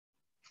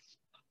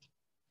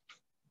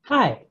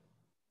Hi.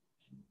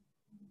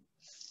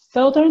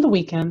 So during the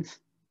weekend,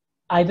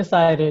 I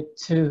decided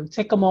to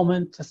take a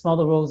moment to smell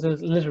the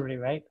roses, literally,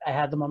 right? I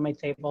had them on my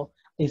table.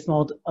 They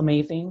smelled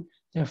amazing.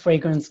 Their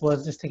fragrance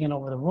was just taking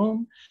over the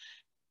room.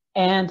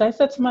 And I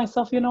said to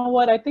myself, you know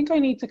what? I think I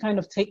need to kind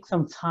of take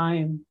some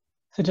time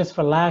to just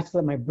relax,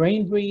 let my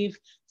brain breathe.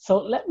 So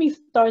let me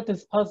start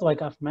this puzzle I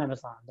got from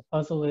Amazon. The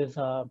puzzle is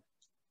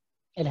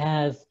it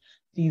has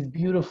these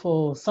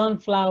beautiful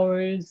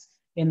sunflowers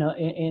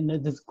in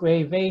this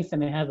gray vase,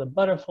 and it has a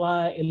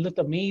butterfly. It looked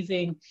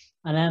amazing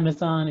on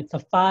Amazon. It's a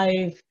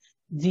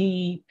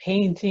 5D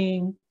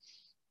painting,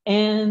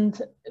 and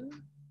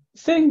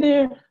sitting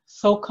there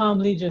so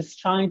calmly, just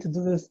trying to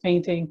do this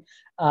painting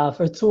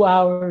for 2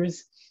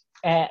 hours,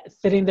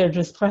 sitting there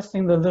just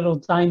pressing the little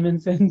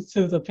diamonds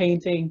into the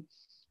painting,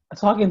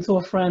 talking to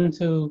a friend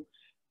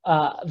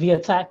via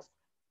text.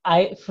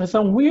 For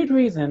some weird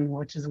reason,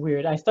 which is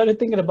weird, I started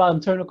thinking about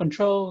internal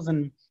controls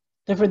and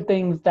different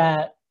things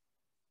that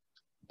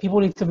people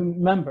need to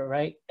remember,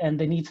 right? And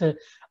they need to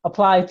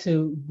apply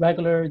to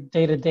regular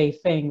day-to-day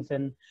things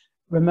and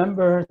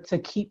remember to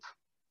keep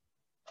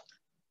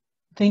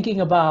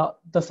thinking about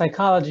the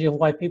psychology of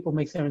why people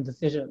make certain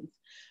decisions.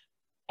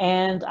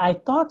 And I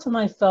thought to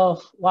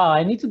myself, wow,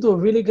 I need to do a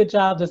really good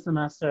job this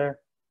semester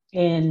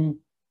in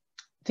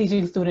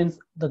teaching students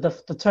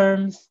the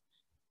terms,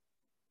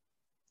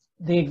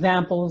 the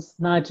examples,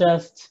 not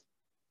just,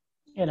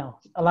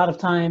 a lot of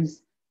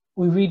times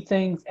we read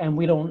things and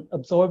we don't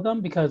absorb them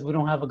because we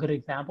don't have a good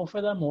example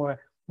for them or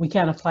we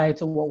can't apply it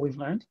to what we've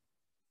learned.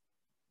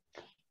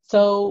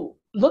 So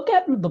look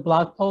at the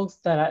blog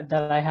post that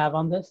I have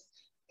on this.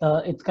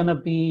 It's going to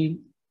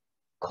be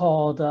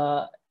called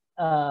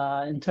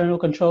Internal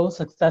Control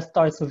Success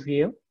Starts With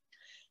You.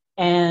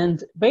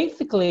 And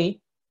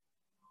basically,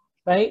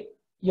 right,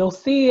 you'll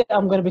see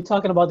I'm going to be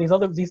talking about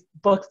these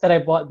books that I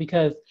bought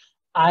because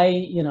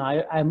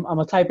I'm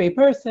a type A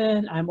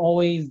person. I'm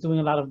always doing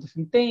a lot of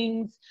different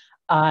things.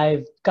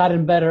 I've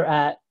gotten better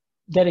at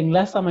getting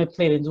less on my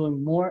plate and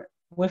doing more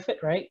with it,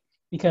 right?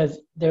 Because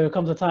there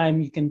comes a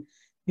time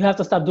you have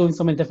to stop doing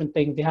so many different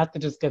things. You have to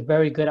just get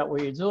very good at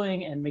what you're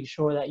doing and make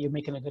sure that you're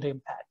making a good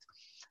impact.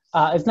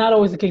 It's not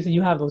always the case that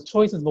you have those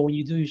choices, but when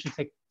you do, you should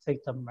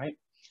take them, right?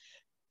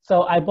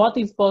 So I bought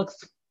these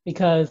books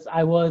because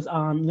I was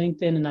on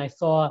LinkedIn and I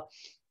saw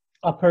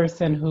a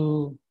person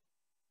who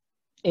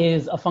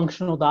is a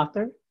functional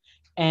doctor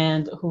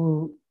and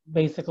who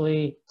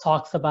basically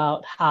talks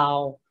about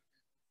how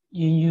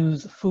you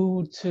use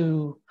food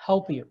to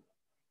help you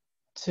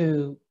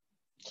to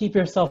keep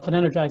yourself and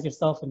energize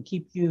yourself and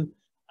keep you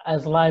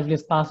as lively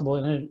as possible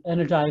and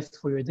energized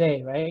for your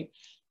day, right?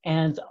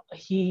 And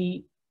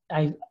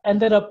I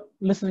ended up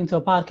listening to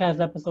a podcast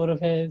episode of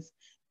his,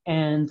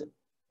 and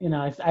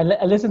I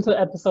listened to the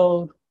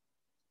episode.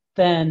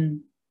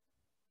 Then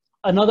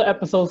another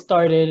episode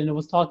started, and it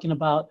was talking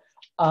about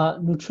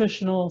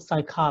nutritional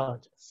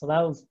psychologist. So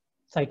that was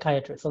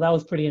psychiatrist. So that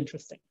was pretty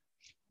interesting.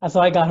 And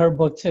so I got her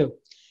book too.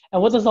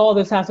 And what does all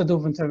this have to do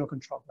with internal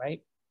control,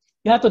 right?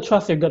 You have to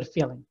trust your gut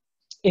feeling.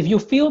 If you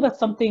feel that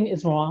something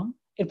is wrong,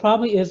 it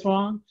probably is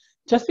wrong.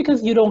 Just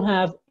because you don't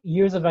have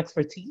years of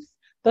expertise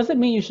doesn't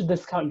mean you should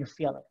discount your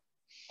feeling.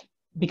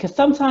 Because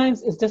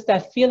sometimes it's just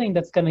that feeling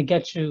that's going to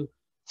get you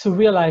to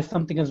realize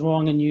something is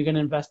wrong and you're going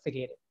to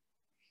investigate it.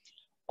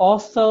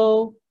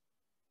 Also,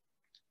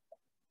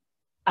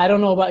 I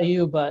don't know about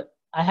you, but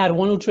I had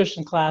one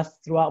nutrition class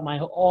throughout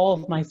all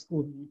of my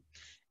schooling,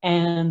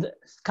 and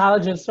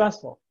college is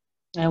stressful,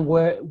 and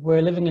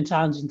we're living in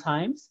challenging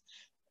times.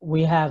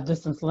 We have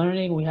distance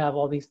learning, we have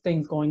all these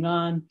things going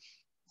on,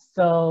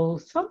 so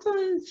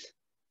sometimes,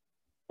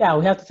 yeah,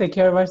 we have to take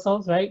care of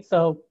ourselves, right?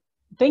 So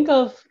think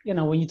of,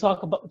 when you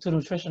talk about to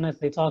nutritionists,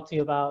 they talk to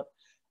you about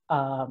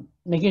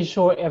making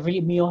sure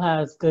every meal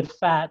has good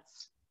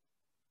fats,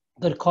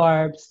 good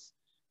carbs,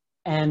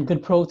 and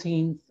good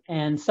proteins.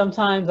 And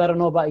sometimes, I don't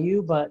know about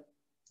you, but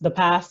the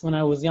past when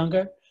I was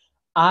younger,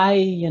 I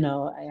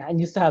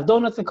used to have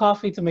donuts and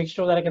coffee to make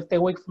sure that I could stay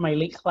awake for my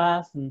late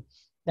class, and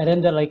that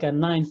ended like at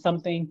 9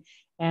 something.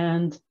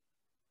 And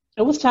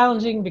it was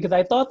challenging because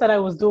I thought that I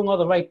was doing all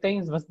the right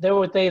things, but there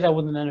were days I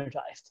wasn't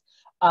energized.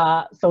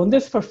 So in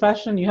this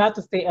profession, you have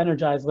to stay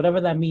energized,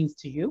 whatever that means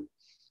to you.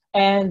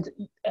 And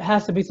it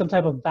has to be some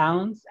type of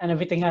balance, and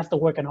everything has to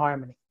work in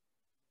harmony.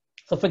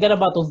 So forget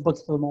about those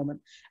books for the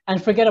moment,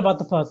 and forget about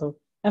the puzzle,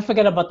 and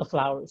forget about the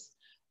flowers.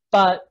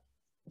 But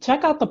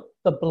check out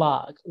the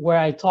blog where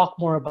I talk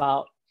more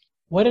about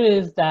what it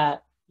is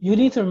that you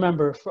need to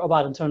remember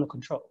about internal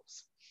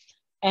controls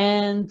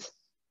and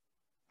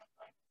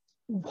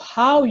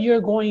how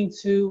you're going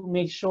to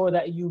make sure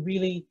that you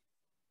really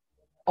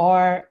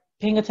are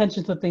paying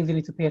attention to things you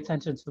need to pay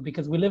attention to,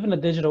 because we live in a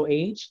digital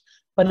age,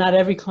 but not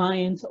every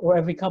client or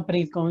every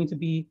company is going to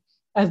be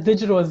as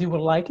digital as you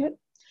would like it.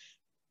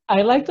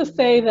 I like to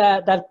say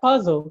that that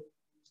puzzle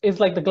is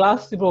like the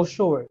glossy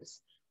brochures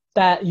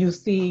that you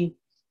see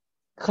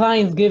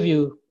clients give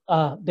you.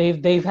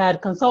 They've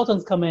had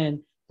consultants come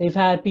in. They've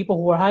had people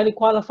who are highly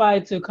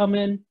qualified to come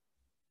in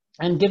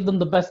and give them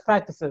the best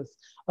practices.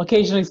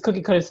 Occasionally, it's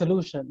cookie cutter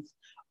solutions.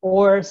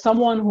 or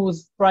someone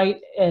who's bright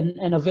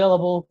and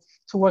available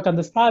to work on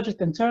this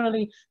project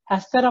internally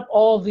has set up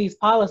all of these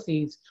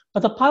policies,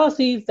 but the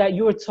policies that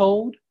you were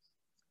told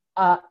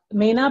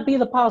may not be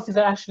the policies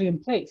that are actually in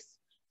place.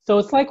 So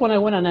it's like when I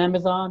went on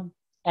Amazon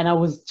and I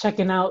was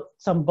checking out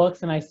some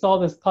books and I saw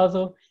this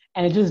puzzle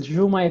and it just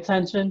drew my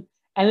attention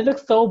and it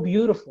looked so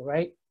beautiful,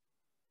 right?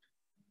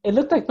 It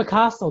looked like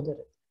Picasso did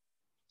it,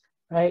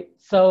 right?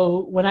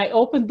 So when I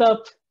opened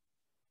up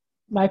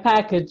my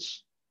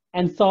package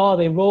and saw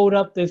they rolled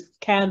up this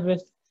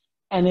canvas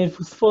and it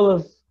was full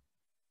of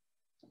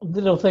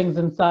little things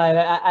inside,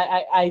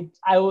 I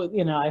felt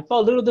a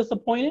little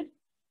disappointed,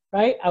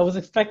 right? I was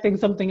expecting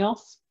something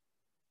else,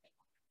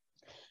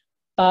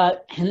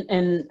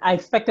 and I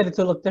expected it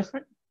to look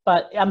different,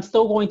 but I'm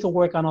still going to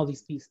work on all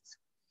these pieces.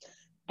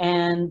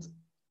 And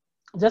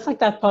just like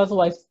that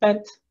puzzle, I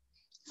spent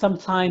some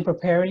time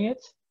preparing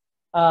it,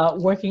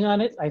 working on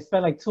it. I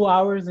spent like 2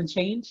 hours and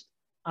change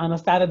on a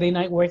Saturday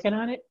night working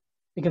on it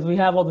because we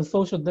have all the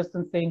social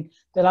distancing.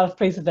 There are a lot of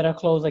places that are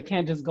closed. I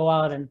can't just go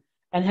out and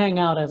hang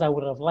out as I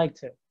would have liked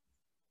to.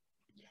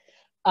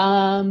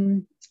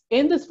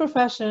 In this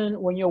profession,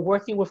 when you're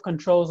working with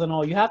controls and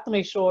all, you have to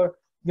make sure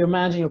you're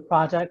managing your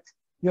project,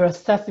 you're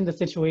assessing the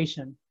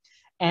situation,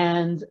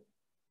 and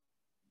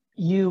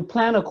you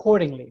plan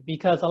accordingly,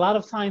 because a lot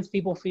of times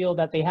people feel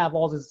that they have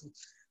all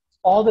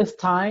this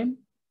time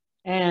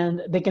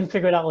and they can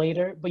figure it out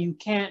later, but you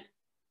can't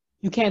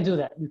do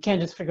that. You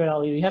can't just figure it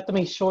out later. You have to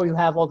make sure you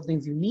have all the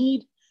things you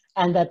need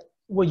and that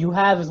what you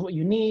have is what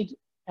you need,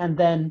 and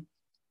then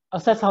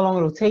assess how long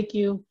it'll take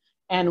you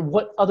and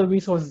what other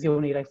resources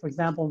you'll need. Like for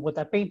example, with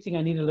that painting,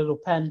 I needed a little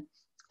pen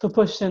to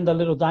push in the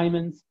little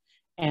diamonds,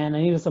 and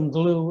I needed some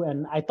glue,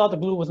 and I thought the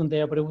glue wasn't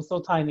there, but it was so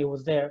tiny, it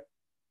was there.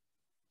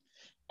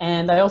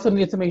 And I also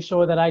needed to make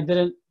sure that I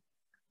didn't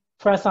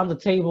press on the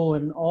table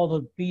and all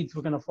the beads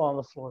were gonna fall on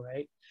the floor,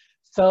 right?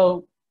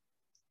 So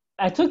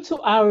I took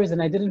 2 hours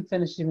and I didn't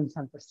finish even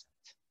 10%.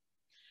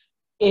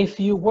 If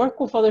you work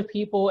with other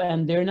people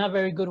and they're not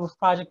very good with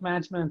project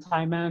management and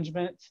time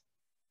management,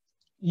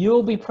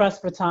 you'll be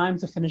pressed for time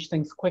to finish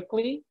things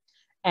quickly.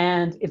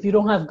 And if you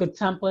don't have good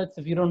templates,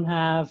 if you don't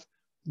have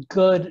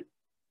good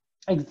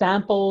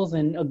examples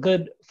and a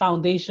good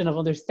foundation of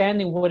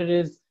understanding what it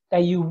is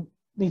that you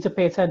need to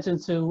pay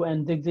attention to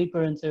and dig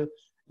deeper into,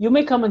 you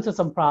may come into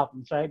some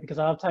problems, right? Because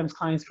a lot of times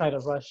clients try to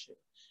rush you.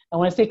 And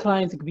when I say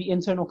clients, it could be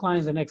internal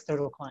clients and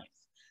external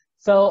clients.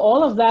 So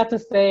all of that to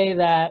say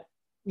that,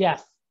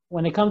 yes,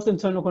 when it comes to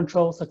internal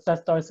control,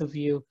 success starts with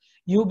you.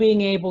 You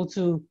being able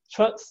to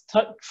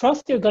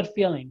trust your gut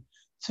feeling,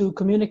 to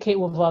communicate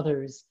with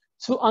others,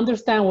 to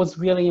understand what's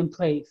really in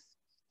place,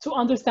 to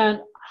understand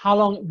how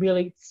long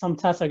really some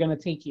tests are going to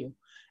take you.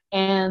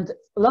 And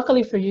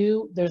luckily for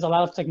you, there's a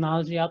lot of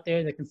technology out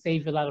there that can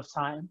save you a lot of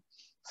time,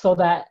 so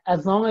that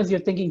as long as you're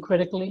thinking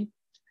critically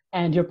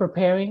and you're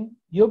preparing,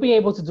 you'll be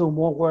able to do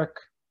more work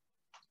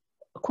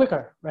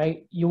quicker,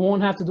 right? You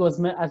won't have to do as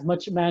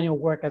much manual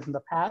work as in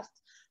the past,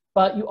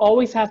 but you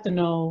always have to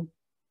know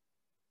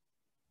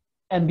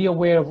and be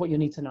aware of what you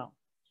need to know,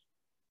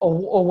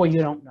 or what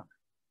you don't know.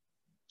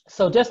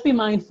 So just be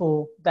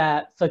mindful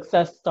that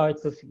success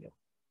starts with you.